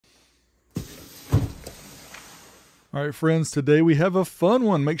All right, friends, today we have a fun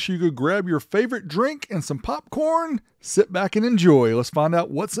one. Make sure you go grab your favorite drink and some popcorn. Sit back and enjoy. Let's find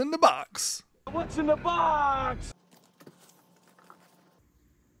out what's in the box. What's in the box?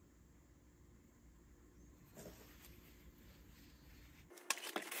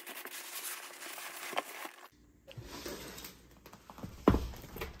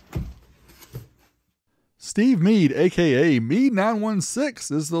 Steve Meade, aka Meade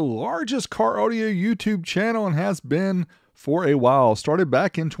 916, is the largest car audio YouTube channel and has been for a while. Started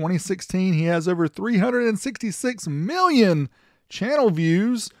back in 2016, he has over 366 million channel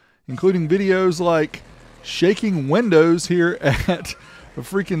views, including videos like shaking windows here at a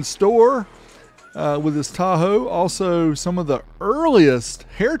freaking store with his Tahoe. Also, some of the earliest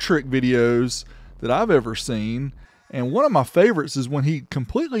hair trick videos that I've ever seen. And one of my favorites is when he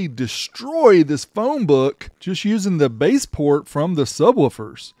completely destroyed this phone book just using the bass port from the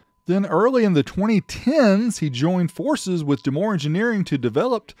subwoofers. Then early in the 2010s, he joined forces with DeMoore Engineering to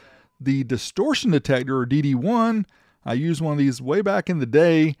develop the distortion detector, or DD1. I used one of these way back in the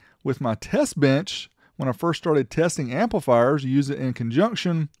day with my test bench when I first started testing amplifiers. I used it in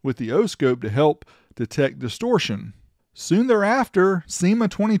conjunction with the O-scope to help detect distortion. Soon thereafter, SEMA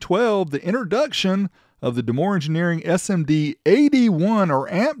 2012, the introduction of the DeMoore Engineering SMD 81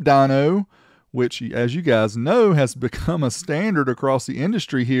 or Amp Dyno, which, as you guys know, has become a standard across the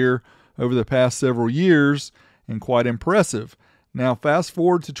industry here over the past several years, and quite impressive. Now, fast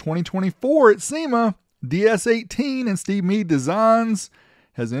forward to 2024 at SEMA, DS18 and Steve Meade Designs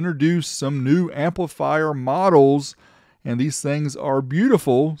has introduced some new amplifier models, and these things are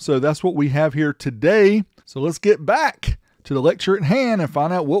beautiful. So that's what we have here today. So let's get back to the lecture at hand and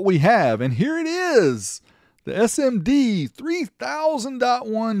find out what we have. And here it is, the SMD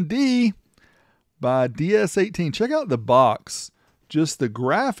 3000.1D by DS18. Check out the box, just the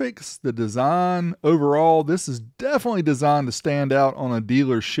graphics, the design overall. This is definitely designed to stand out on a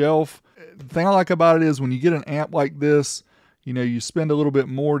dealer's shelf. The thing I like about it is when you get an amp like this, you know, you spend a little bit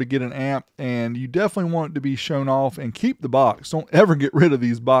more to get an amp, and you definitely want it to be shown off and keep the box. Don't ever get rid of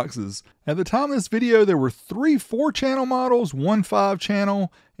these boxes. At the time of this video, there were 3 4-channel models, 1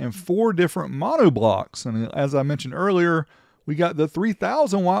 5-channel, and 4 different monoblocks. And as I mentioned earlier, we got the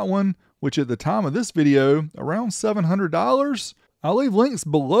 3000 watt one, which at the time of this video, around $700. I'll leave links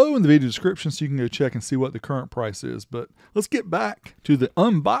below in the video description so you can go check and see what the current price is. But let's get back to the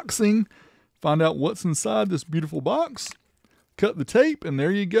unboxing, find out what's inside this beautiful box. Cut the tape, and there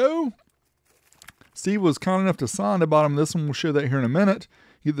you go. Steve was kind enough to sign the bottom of this one. We'll show that here in a minute.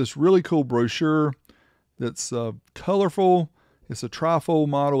 You get this really cool brochure that's colorful. It's a trifold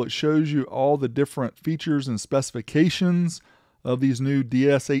model. It shows you all the different features and specifications of these new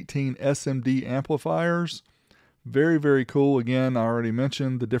DS18 SMD amplifiers. Very, very cool. Again, I already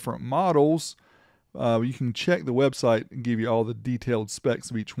mentioned the different models. You can check the website and give you all the detailed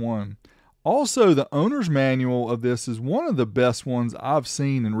specs of each one. Also, the owner's manual of this is one of the best ones I've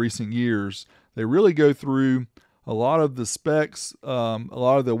seen in recent years. They really go through a lot of the specs, a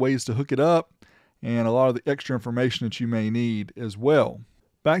lot of the ways to hook it up, and a lot of the extra information that you may need as well.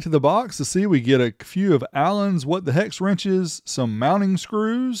 Back to the box to see, we get a few of Allen's what the hex wrenches, some mounting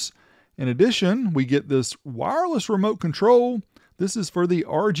screws. In addition, we get this wireless remote control. This is for the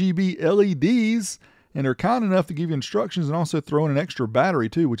RGB LEDs, and they're kind enough to give you instructions and also throw in an extra battery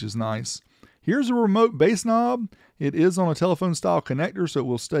too, which is nice. Here's a remote bass knob. It is on a telephone style connector, so it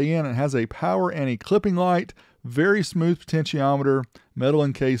will stay in. It has a power and a clipping light. Very smooth potentiometer. Metal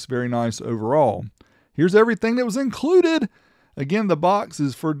encase, very nice overall. Here's everything that was included. Again, the box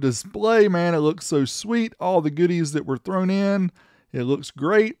is for display, man. It looks so sweet. All the goodies that were thrown in. It looks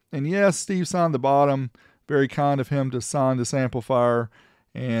great. And yes, Steve signed the bottom. Very kind of him to sign this amplifier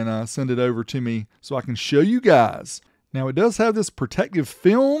and send it over to me so I can show you guys. Now, it does have this protective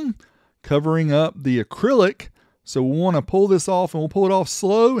film covering up the acrylic, so we'll want to pull this off, and we'll pull it off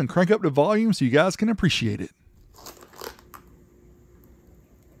slow and crank up the volume so you guys can appreciate it.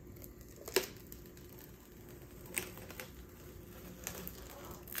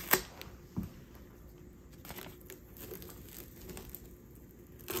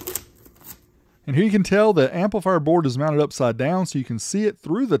 And here you can tell the amplifier board is mounted upside down, so you can see it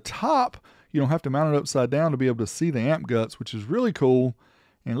through the top. You don't have to mount it upside down to be able to see the amp guts, which is really cool.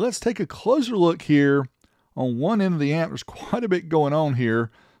 And let's take a closer look here. On one end of the amp, there's quite a bit going on here.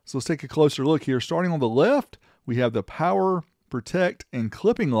 So let's take a closer look here. Starting on the left, we have the power, protect, and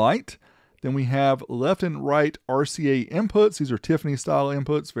clipping light. Then we have left and right RCA inputs. These are Tiffany style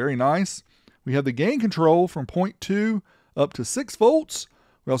inputs, very nice. We have the gain control from 0.2 up to 6 volts.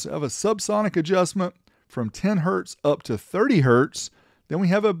 We also have a subsonic adjustment from 10 hertz up to 30 hertz. Then we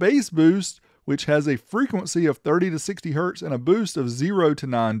have a bass boost, which has a frequency of 30 to 60 Hz and a boost of 0 to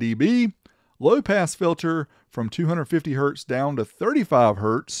 9 dB. Low pass filter from 250 Hz down to 35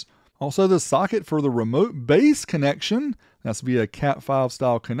 Hz. Also the socket for the remote bass connection, that's via Cat5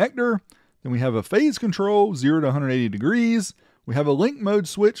 style connector. Then we have a phase control, 0 to 180 degrees. We have a link mode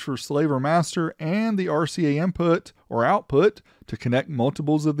switch for slave or master and the RCA input or output to connect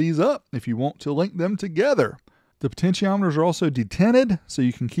multiples of these up if you want to link them together. The potentiometers are also detinted so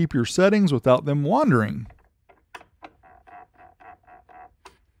you can keep your settings without them wandering.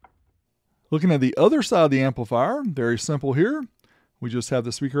 Looking at the other side of the amplifier, very simple here. We just have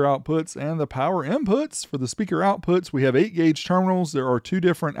the speaker outputs and the power inputs. For the speaker outputs, we have 8 gauge terminals. There are 2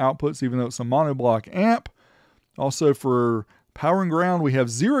 different outputs, even though it's a monoblock amp. Also for power and ground, we have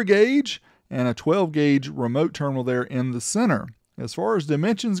 0 gauge and a 12 gauge remote terminal there in the center. As far as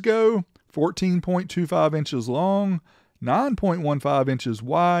dimensions go, 14.25 inches long, 9.15 inches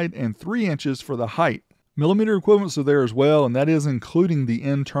wide, and 3 inches for the height. Millimeter equivalents are there as well, and that is including the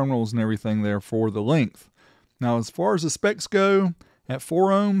end terminals and everything there for the length. Now, as far as the specs go, at 4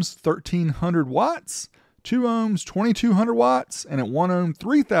 ohms, 1300 watts, 2 ohms, 2200 watts, and at 1 ohm,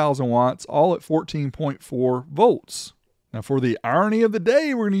 3000 watts, all at 14.4 volts. Now, for the irony of the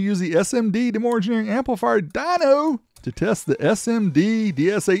day, we're going to use the SMD Demo Engineering Amplifier Dyno to test the SMD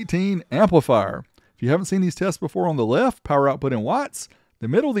DS18 amplifier. If you haven't seen these tests before, on the left, power output in watts, the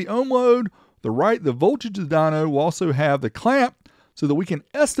middle, the ohm load, the right, the voltage of the dyno. Will also have the clamp so that we can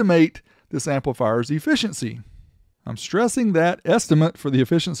estimate this amplifier's efficiency. I'm stressing that estimate for the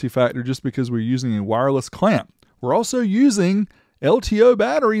efficiency factor just because we're using a wireless clamp. We're also using LTO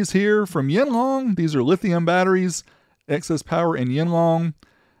batteries here from Yinlong. These are lithium batteries, excess power in Yinlong.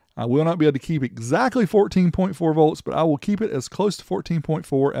 I will not be able to keep exactly 14.4 volts, but I will keep it as close to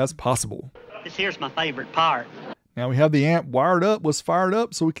 14.4 as possible. This here's my favorite part. Now we have the amp wired up, was fired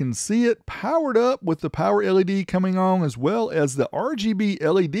up, so we can see it powered up with the power LED coming on, as well as the RGB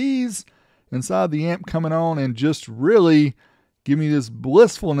LEDs inside the amp coming on, and just really give me this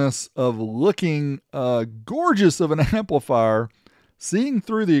blissfulness of looking gorgeous of an amplifier. Seeing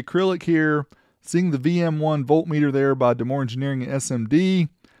through the acrylic here, seeing the VM1 voltmeter there by Demo Engineering and SMD,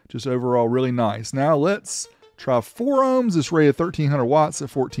 just overall really nice. Now let's try 4 ohms. It's rated 1300 watts at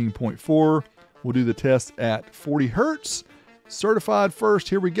 14.4. We'll do the test at 40 Hertz. Certified first,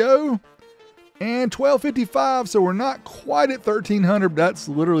 here we go. And 1255, so we're not quite at 1300, but that's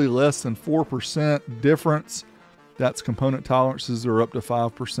literally less than 4% difference. That's component tolerances are up to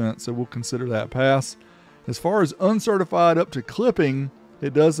 5%, so we'll consider that pass. As far as uncertified up to clipping,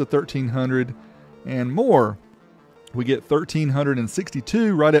 it does the 1300 and more. We get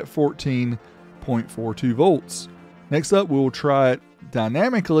 1362 right at 14.42 volts. Next up, we will try it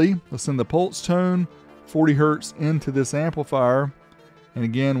dynamically. Let's send the pulse tone 40 Hertz into this amplifier. And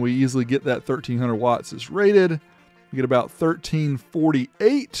again, we easily get that 1300 watts is rated. We get about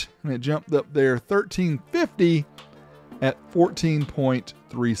 1348, and it jumped up there 1350 at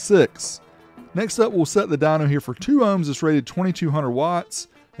 14.36. Next up, we'll set the dyno here for 2 ohms. It's rated 2200 watts.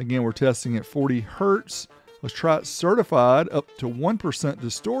 Again, we're testing at 40 Hertz. Let's try it certified up to 1%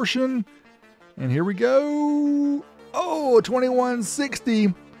 distortion. And here we go. Oh,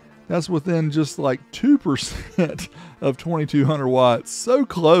 2160. That's within just like 2% of 2200 watts. So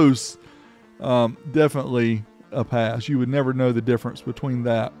close. Definitely a pass. You would never know the difference between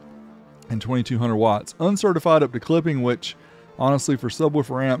that and 2200 watts. Uncertified up to clipping, which honestly for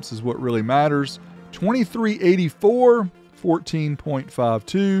subwoofer amps is what really matters. 2384,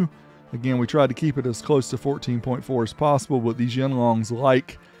 14.52. Again, we tried to keep it as close to 14.4 as possible, but these Yinlongs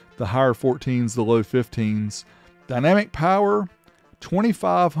like the higher 14s, the low 15s. Dynamic power,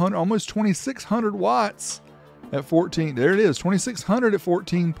 2500, almost 2600 watts at 14. There it is, 2600 at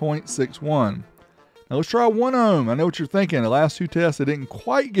 14.61. Now let's try 1 ohm. I know what you're thinking. The last 2 tests, it didn't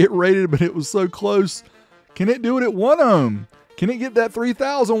quite get rated, but it was so close. Can it do it at 1 ohm? Can it get that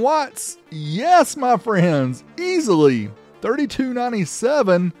 3000 watts? Yes, my friends, easily.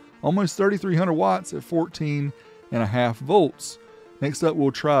 3297, almost 3300 watts at 14.5 volts. Next up,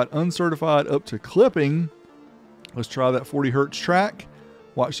 we'll try it uncertified up to clipping. Let's try that 40 Hertz track.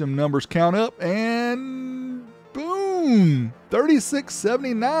 Watch them numbers count up, and boom!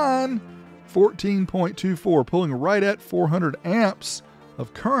 3679, 14.24, pulling right at 400 amps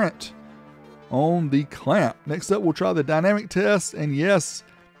of current on the clamp. Next up, we'll try the dynamic test, and yes,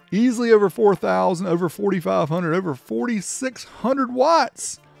 easily over 4,000, over 4,500, over 4,600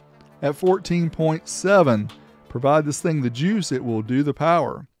 watts at 14.7. Provide this thing the juice, it will do the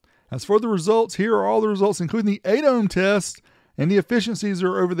power. As for the results, here are all the results, including the 8 ohm test, and the efficiencies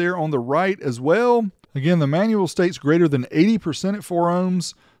are over there on the right as well. Again, the manual states greater than 80% at 4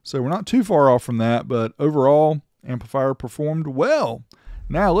 ohms, So we're not too far off from that, but overall, amplifier performed well.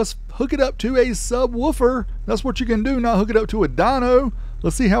 Now let's hook it up to a subwoofer. That's what you can do, not hook it up to a dyno.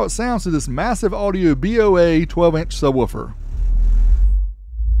 Let's see how it sounds to this massive audio BOA 12-inch subwoofer.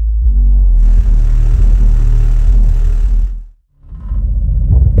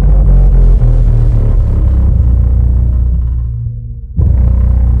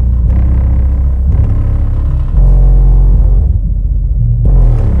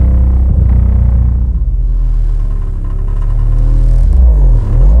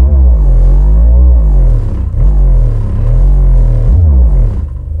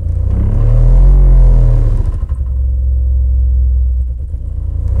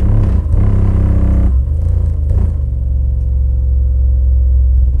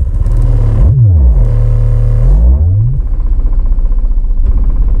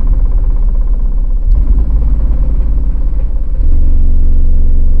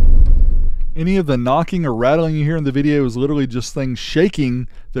 Any of the knocking or rattling you hear in the video is literally just things shaking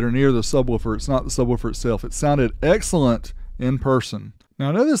that are near the subwoofer. It's not the subwoofer itself. It sounded excellent in person. Now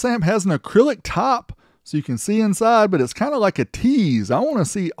I know this amp has an acrylic top so you can see inside, but it's kind of like a tease. I want to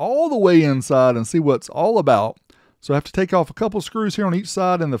see all the way inside and see what it's all about. So I have to take off a couple screws here on each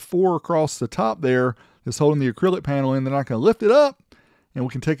side and the 4 across the top there that's holding the acrylic panel in. Then I can lift it up and we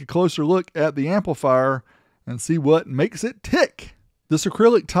can take a closer look at the amplifier and see what makes it tick. This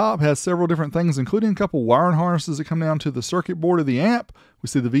acrylic top has several different things, including a couple wiring harnesses that come down to the circuit board of the amp. We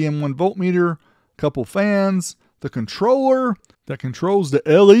see the VM1 voltmeter, a couple fans, the controller that controls the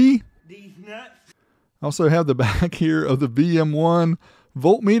LE. These nuts. Also have the back here of the VM1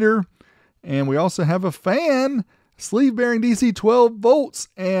 voltmeter, and we also have a fan, sleeve bearing DC 12 volts,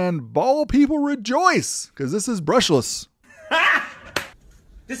 and ball people rejoice because this is brushless.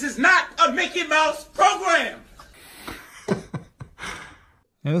 This is not a Mickey Mouse program.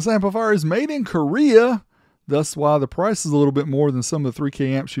 And this amplifier is made in Korea, thus why the price is a little bit more than some of the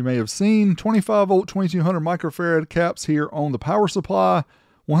 3K amps you may have seen. 25 volt, 2200 microfarad caps here on the power supply,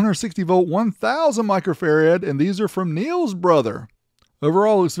 160 volt, 1000 microfarad, and these are from Neil's brother.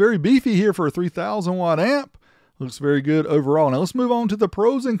 Overall, it looks very beefy here for a 3000 watt amp. Looks very good overall. Now let's move on to the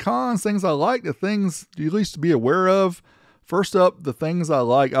pros and cons, things I like, the things you at least to be aware of. First up, the things I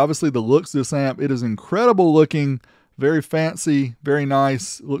like. Obviously the looks of this amp, it is incredible looking. Very fancy, very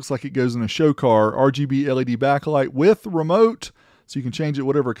nice. Looks like it goes in a show car. RGB LED backlight with remote, so you can change it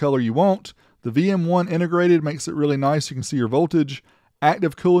whatever color you want. The VM1 integrated makes it really nice. You can see your voltage.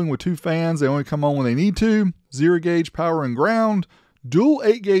 Active cooling with 2 fans. They only come on when they need to. 0 gauge power and ground. Dual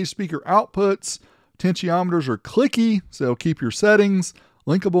 8 gauge speaker outputs. Potentiometers are clicky, so they'll keep your settings.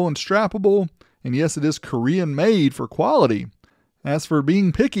 Linkable and strappable. And yes, it is Korean made for quality. As for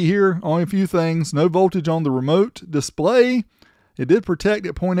being picky here, only a few things. No voltage on the remote display. It did protect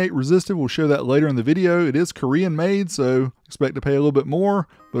at 0.8 resistive. We'll show that later in the video. It is Korean made, so expect to pay a little bit more.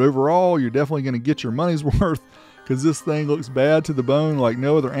 But overall, you're definitely going to get your money's worth because this thing looks bad to the bone like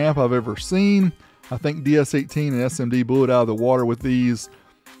no other amp I've ever seen. I think DS18 and SMD blew it out of the water with these.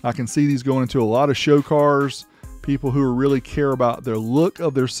 I can see these going into a lot of show cars. People who really care about their look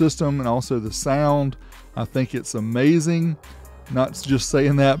of their system and also the sound. I think it's amazing. Not just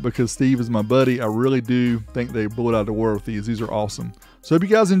saying that because Steve is my buddy. I really do think they blew it out of the water with these. These are awesome. So hope you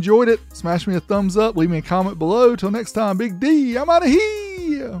guys enjoyed it. Smash me a thumbs up. Leave me a comment below. Till next time, Big D, I'm out of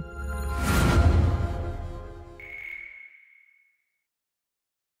here.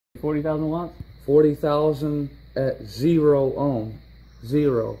 40,000 watts? 40,000 at 0 ohm.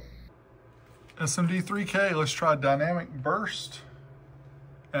 0. SMD 3K, let's try dynamic burst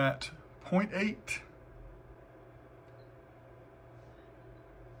at 0.8.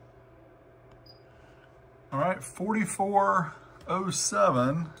 All right,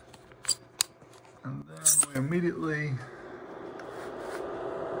 4407. And then we immediately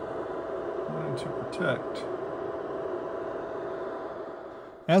go into protect.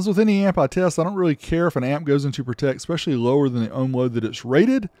 As with any amp I test, I don't really care if an amp goes into protect, especially lower than the ohm load that it's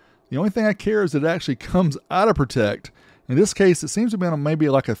rated. The only thing I care is that it actually comes out of protect. In this case, it seems to be on maybe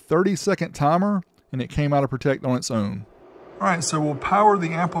like a 30-second timer, and it came out of protect on its own. All right, so we'll power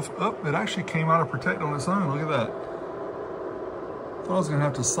the amplifier. Oh, it actually came out of protect on its own. Look at that. I thought I was gonna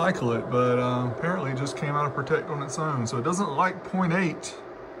have to cycle it, but apparently it just came out of protect on its own. So it doesn't like 0.8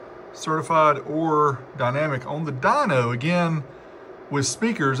 certified or dynamic. On the dyno, again, with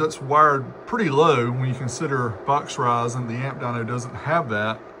speakers, that's wired pretty low when you consider box rise, and the amp dyno doesn't have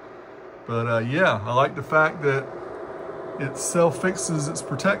that. But yeah, I like the fact that it self-fixes its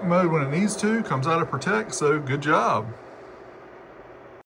protect mode when it needs to, comes out of protect, so good job.